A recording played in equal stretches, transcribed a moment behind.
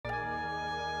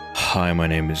Hi, my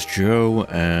name is Joe,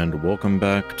 and welcome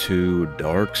back to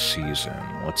Dark Season.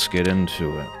 Let's get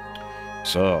into it.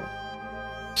 So,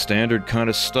 standard kind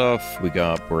of stuff. We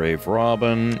got Brave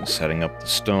Robin, setting up the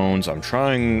stones. I'm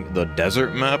trying the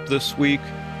desert map this week,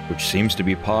 which seems to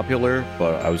be popular,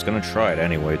 but I was gonna try it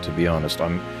anyway, to be honest.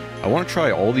 I want to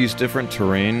try all these different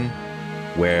terrain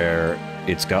where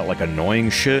it's got, like, annoying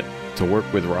shit to work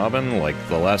with Robin. Like,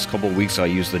 the last couple weeks I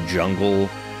used the jungle.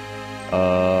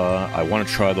 I want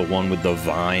to try the one with the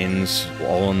vines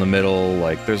all in the middle.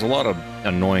 Like, there's a lot of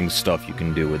annoying stuff you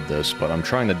can do with this, but I'm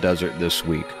trying the desert this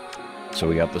week. So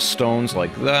we got the stones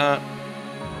like that,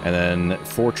 and then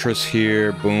fortress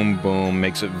here, boom, boom,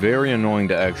 makes it very annoying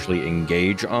to actually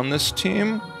engage on this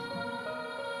team.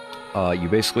 You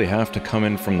basically have to come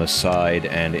in from the side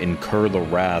and incur the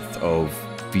wrath of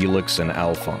Felix and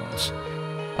Alphonse.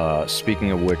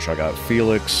 Speaking of which, I got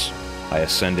Felix. I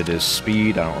ascended his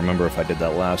speed. I don't remember if I did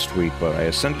that last week, but I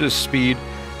ascended his speed.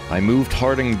 I moved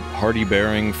Hardy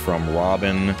Bearing from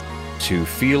Robin to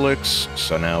Felix,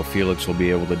 so now Felix will be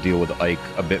able to deal with Ike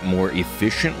a bit more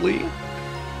efficiently,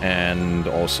 and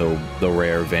also the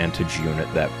rare Vantage unit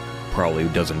that probably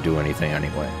doesn't do anything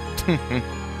anyway.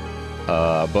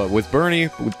 But with Bernie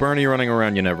running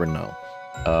around, you never know.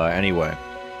 Anyway,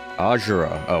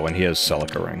 Azura. Oh, and he has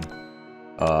Celica Ring.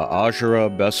 Azura,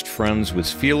 best friends with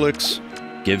Felix,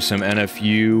 gives him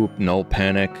NFU, Null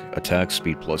Panic, attack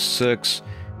speed +6,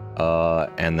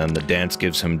 and then the dance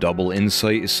gives him double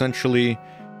insight, essentially.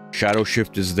 Shadow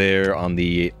Shift is there on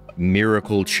the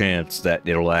miracle chance that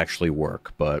it'll actually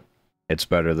work, but it's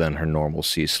better than her normal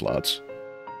C slots.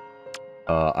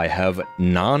 I have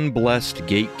non-blessed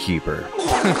Gatekeeper.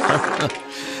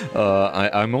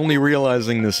 I'm only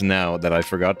realizing this now that I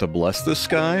forgot to bless this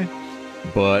guy.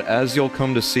 But as you'll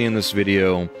come to see in this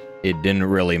video, it didn't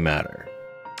really matter.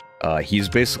 He's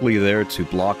basically there to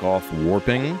block off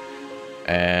warping,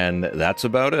 and that's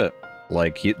about it.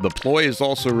 Like, the ploy is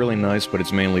also really nice, but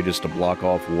it's mainly just to block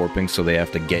off warping, so they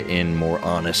have to get in more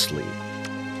honestly.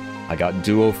 I got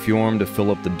Duo Fjorm to fill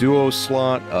up the Duo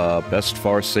slot, best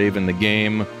far save in the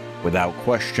game, without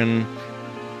question.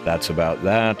 That's about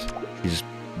that. He's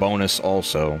bonus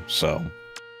also, so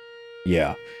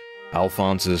yeah.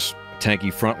 Alphonse's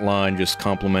tanky front line, just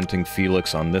complementing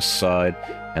Felix on this side,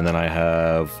 and then I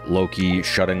have Loki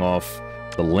shutting off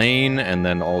the lane, and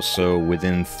then also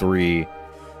within 3,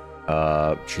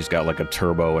 she's got like a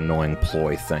turbo annoying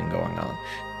ploy thing going on.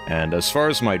 And as far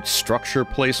as my structure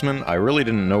placement, I really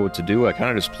didn't know what to do. I kind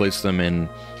of just placed them in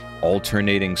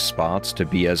alternating spots to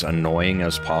be as annoying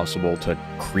as possible to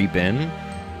creep in.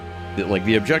 Like,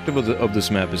 the objective of this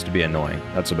map is to be annoying.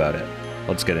 That's about it.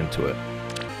 Let's get into it.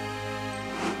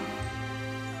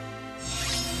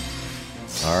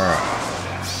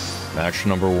 Alright, match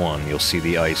number 1, you'll see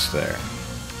the ice there.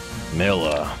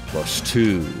 Milla,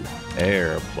 +2,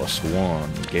 Air,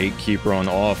 +1, Gatekeeper on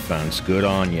offense, good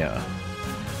on ya.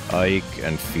 Ike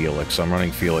and Felix, I'm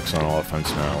running Felix on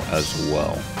offense now as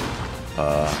well.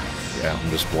 Yeah, I'm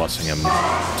just blessing him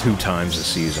 2 times a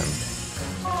season.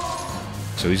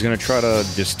 So he's gonna try to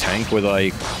just tank with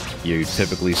Ike. You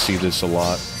typically see this a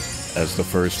lot as the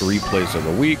first replays of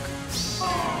the week.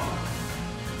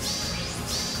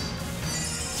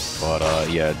 But,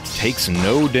 yeah, takes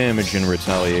no damage in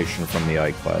retaliation from the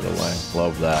Ike, by the way.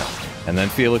 Love that. And then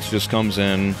Felix just comes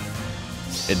in.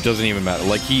 It doesn't even matter.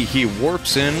 Like, he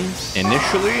warps in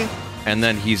initially, and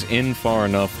then he's in far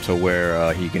enough to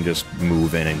where he can just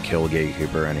move in and kill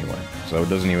Gatekeeper anyway. So it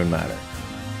doesn't even matter.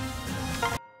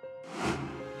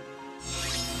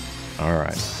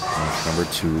 Alright, number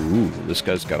 2. Ooh, this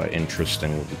guy's got an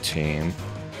interesting little team.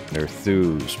 They're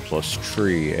Thews,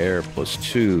 +3, Air,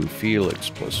 +2, Felix,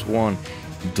 +1,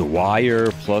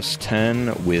 Dwyer,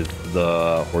 +10 with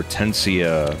the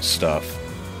Hortensia stuff.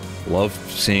 Love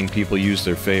seeing people use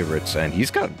their favorites, and he's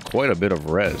got quite a bit of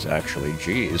res, actually.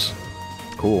 Jeez.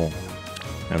 Cool.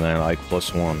 And then Ike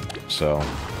 +1, so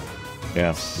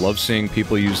yeah, love seeing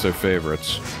people use their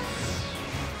favorites.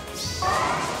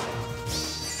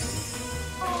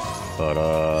 But,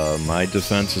 my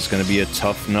defense is going to be a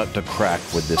tough nut to crack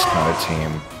with this kind of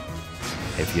team,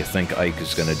 if you think Ike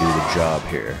is going to do the job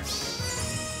here.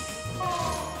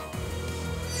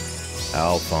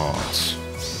 Alphonse.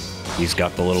 He's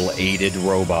got the little aided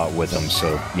robot with him,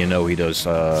 so you know he does,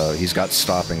 he's got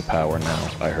stopping power now,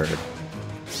 I heard.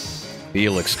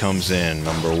 Felix comes in,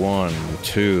 number 1,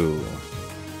 2,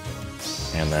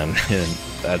 and then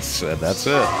that's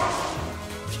it.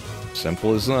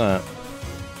 Simple as that.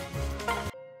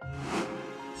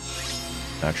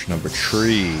 Match number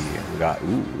 3, we got,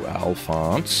 ooh,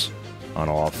 Alphonse on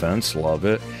offense, love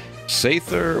it.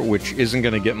 Aether, which isn't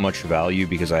going to get much value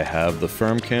because I have the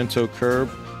Firm Canto Curb,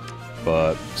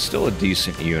 but still a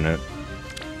decent unit.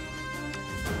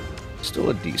 Still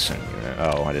a decent unit.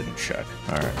 Oh, I didn't check.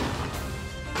 Alright.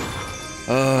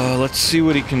 Let's see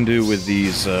what he can do with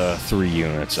these 3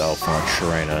 units, Alphonse,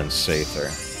 Sharena, and Aether.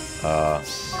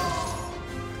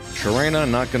 Sharena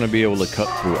not going to be able to cut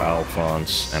through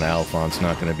Alphonse, and Alphonse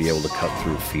not going to be able to cut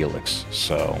through Felix,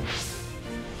 so...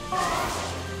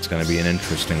 it's going to be an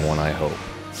interesting one, I hope.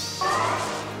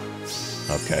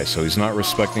 Okay, so he's not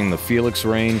respecting the Felix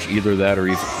range, either that or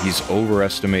he's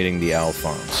overestimating the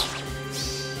Alphonse.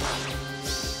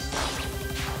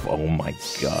 Oh my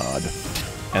god.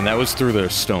 And that was through their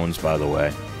stones, by the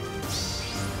way.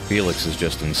 Felix is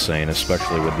just insane,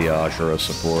 especially with the Azura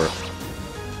support.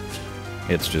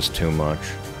 It's just too much.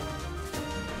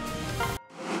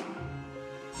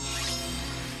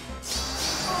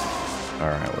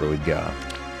 Alright, what do we got?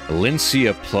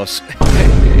 Lincia plus...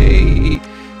 Hey!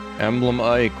 Emblem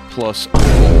Ike plus...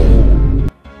 Oh.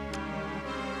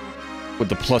 With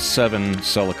the +7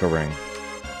 Celica ring.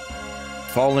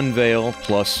 Fallen Veil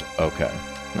plus... Okay,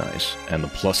 nice. And the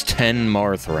 +10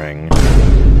 Marth ring.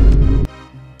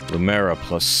 Lumera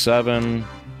 +7.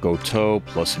 Goto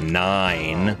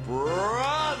 +9.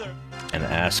 And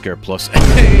Asker plus...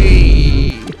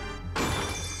 Hey!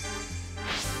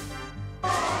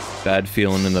 Bad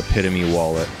feeling in the Epitome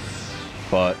wallet.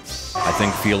 But I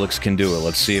think Felix can do it.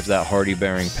 Let's see if that Hardy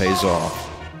Bearing pays off.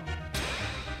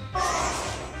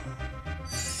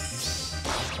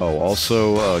 Oh,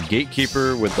 also,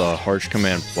 Gatekeeper with the Harsh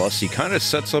Command Plus. He kind of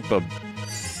sets up a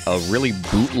really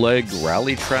bootleg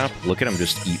rally trap. Look at him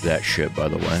just eat that shit, by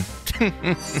the way.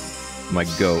 My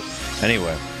goat.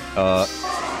 Anyway,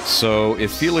 so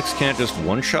if Felix can't just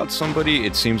one-shot somebody,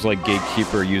 it seems like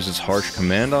Gatekeeper uses Harsh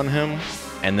Command on him,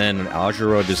 and then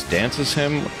Azura just dances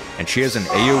him, and she has an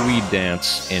AoE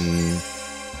dance in...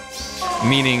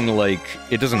 meaning, like,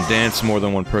 it doesn't dance more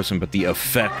than one person, but the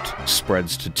effect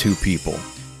spreads to 2 people.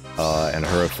 And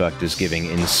her effect is giving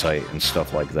insight and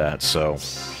stuff like that, so...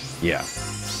 yeah.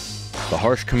 The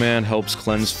Harsh Command helps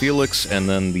cleanse Felix, and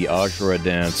then the Azura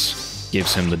dance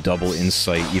gives him the double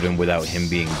insight even without him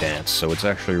being danced, so it's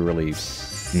actually really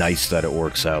nice that it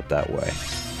works out that way.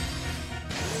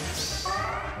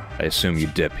 I assume you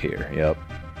dip here, yep.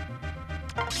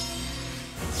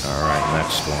 Alright,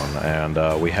 next one,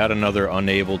 and we had another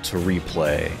unable to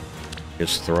replay.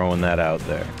 Just throwing that out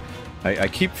there. I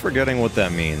keep forgetting what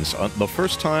that means. The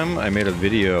first time I made a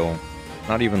video,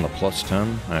 not even the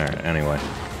 +10, alright, anyway.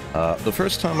 The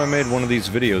first time I made one of these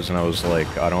videos and I was like,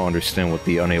 I don't understand what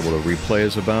the unable to replay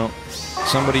is about,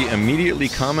 somebody immediately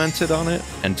commented on it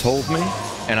and told me,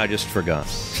 and I just forgot.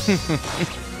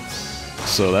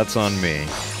 So that's on me.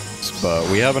 But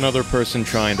we have another person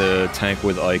trying to tank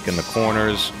with Ike in the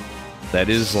corners. That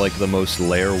is like the most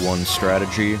Layer 1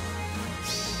 strategy.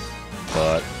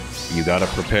 But you gotta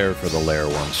prepare for the Layer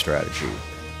 1 strategy.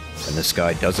 And this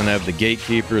guy doesn't have the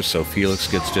Gatekeeper, so Felix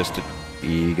gets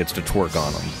he gets to twerk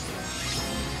on him.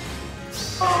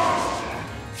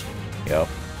 Yep.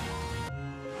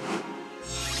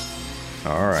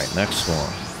 Alright, next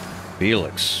one.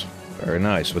 Felix. Very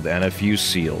nice, with the NFU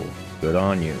seal. Good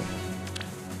on you.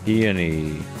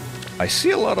 Peony. I see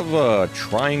a lot of,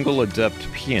 Triangle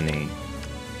Adept Peony.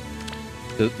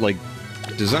 Like,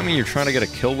 does that mean you're trying to get a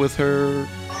kill with her?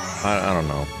 I don't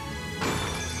know.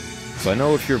 So I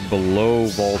know if you're below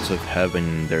Vault of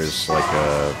Heaven, there's, like,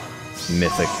 a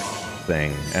mythic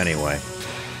thing. Anyway.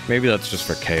 Maybe that's just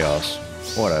for chaos.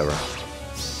 Whatever.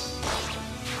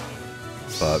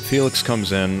 But Felix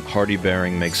comes in, Hardy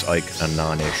Bearing makes Ike a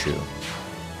non-issue.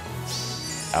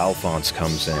 Alphonse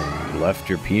comes in, you left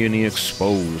your peony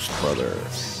exposed, brother.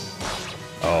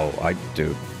 Oh,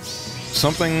 dude.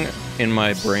 Something in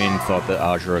my brain thought that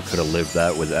Azura could have lived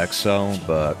that with XL,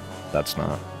 but that's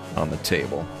not on the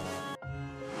table.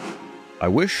 I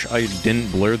wish I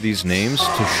didn't blur these names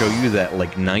to show you that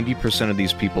like 90% of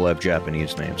these people have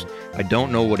Japanese names. I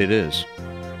don't know what it is.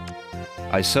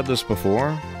 I said this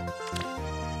before.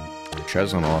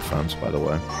 Ches on offense, by the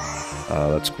way.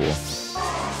 That's cool.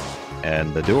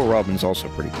 And the Duo Robin's also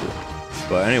pretty cool.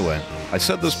 But anyway, I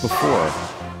said this before.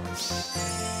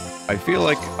 I feel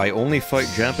like I only fight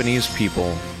Japanese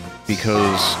people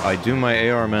because I do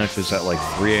my AR matches at like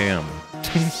 3 AM.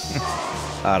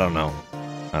 I don't know.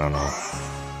 I don't know.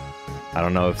 I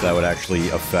don't know if that would actually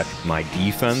affect my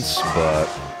defense, but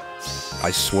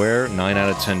I swear 9 out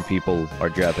of 10 people are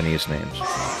Japanese names.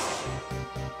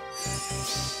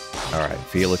 Alright,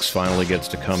 Felix finally gets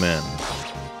to come in.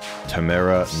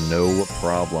 Tamara, no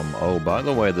problem. Oh, by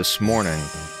the way, this morning,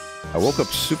 I woke up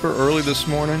super early this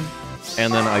morning,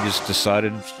 and then I just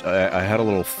decided I had a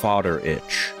little fodder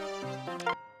itch.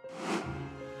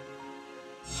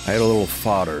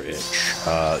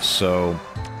 So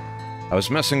I was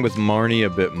messing with Marnie a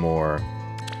bit more,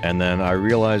 and then I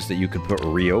realized that you could put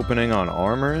reopening on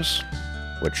armors,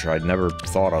 which I'd never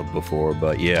thought of before,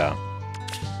 but yeah.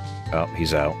 Oh,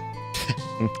 he's out.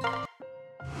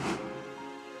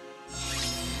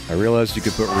 I realized you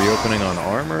could put reopening on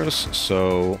armors,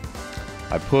 so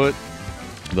I put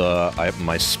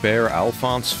my spare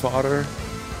Alphonse fodder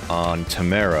on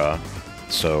Tamara,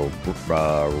 so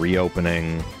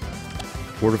reopening,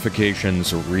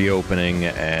 fortifications, reopening,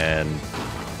 and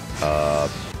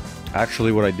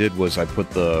actually what I did was I put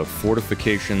the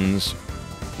fortifications,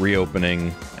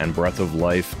 reopening, and breath of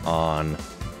life on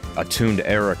attuned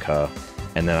Erica,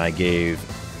 and then I gave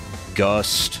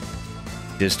gust,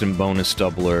 distant bonus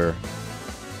doubler,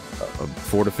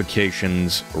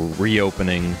 fortifications,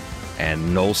 reopening,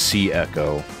 and null sea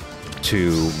echo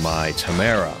to my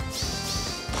Tamara.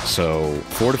 So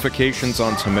fortifications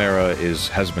on Tamara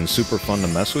has been super fun to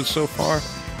mess with so far,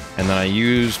 and then I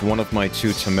used one of my 2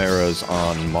 Tamaras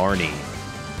on Marnie.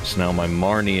 So now my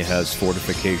Marnie has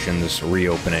fortifications,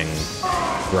 reopening,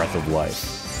 breath of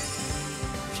life.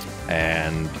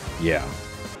 And yeah.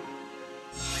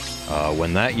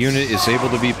 When that unit is able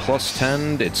to be plus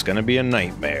 10, it's gonna be a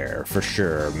nightmare, for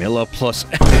sure. Milla plus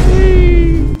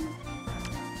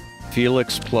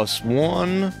Felix plus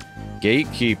 1.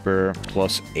 Gatekeeper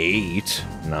plus 8.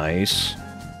 Nice.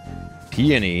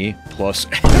 Peony plus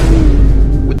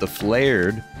with the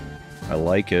flared. I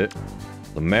like it.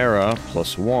 Lamera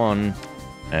plus 1.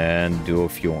 And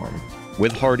Duofjorm.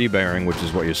 With Hardy Bearing, which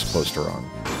is what you're supposed to run.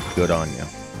 Good on you.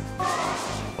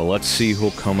 But let's see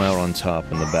who'll come out on top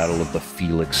in the Battle of the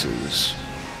Felixes.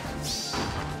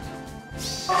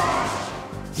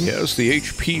 He has the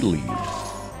HP lead.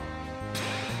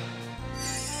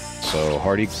 So,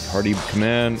 Hardy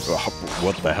Command...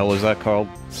 What the hell is that called?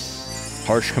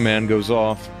 Harsh Command goes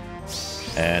off,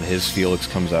 and his Felix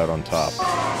comes out on top.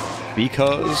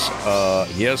 Because,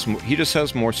 he just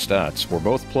has more stats. We're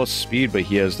both plus speed, but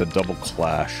he has the double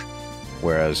clash,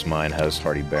 whereas mine has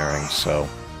Hardy Bearing, so...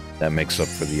 that makes up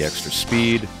for the extra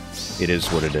speed. It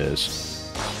is what it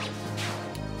is.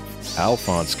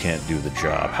 Alphonse can't do the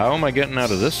job. How am I getting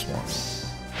out of this one?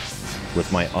 With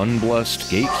my unblessed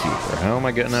Gatekeeper, how am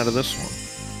I getting out of this one?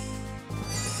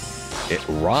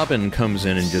 Robin comes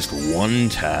in and just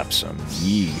one-taps him.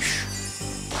 Yeesh.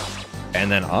 And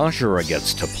then Azura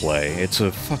gets to play. It's a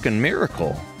fucking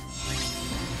miracle.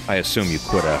 I assume you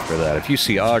quit after that. If you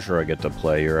see Azura get to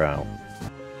play, you're out.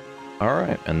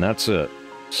 Alright, and that's it.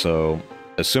 So,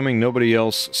 assuming nobody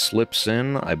else slips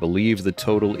in, I believe the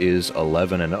total is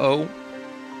 11-0.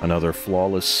 Another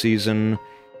flawless season.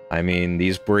 I mean,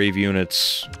 these Brave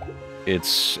units,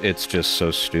 it's just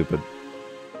so stupid.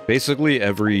 Basically,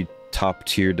 every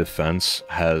top-tier defense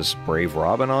has Brave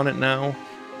Robin on it now,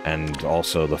 and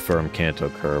also the Firm Canto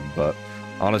curb, but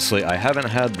honestly, I haven't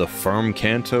had the Firm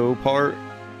Canto part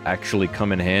actually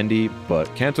come in handy,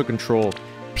 but Canto Control,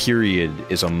 period,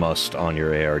 is a must on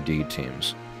your ARD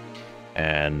teams.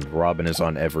 And Robin is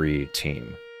on every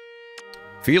team.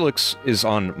 Felix is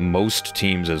on most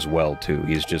teams as well, too.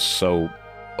 He's just so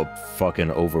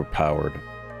fucking overpowered.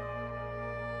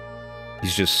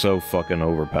 He's just so fucking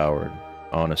overpowered,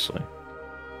 honestly.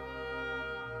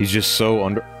 He's just so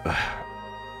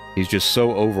he's just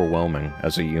so overwhelming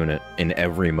as a unit in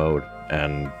every mode,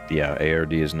 and yeah,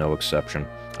 ARD is no exception.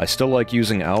 I still like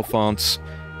using Alphonse.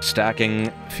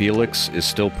 Stacking Felix is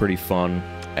still pretty fun,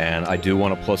 and I do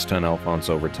want a plus 10 Alphonse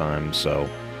over time, so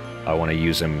I want to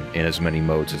use him in as many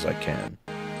modes as I can.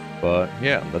 But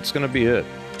yeah, that's gonna be it.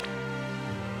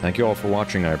 Thank you all for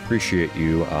watching, I appreciate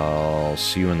you. I'll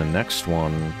see you in the next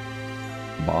one.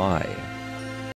 Bye.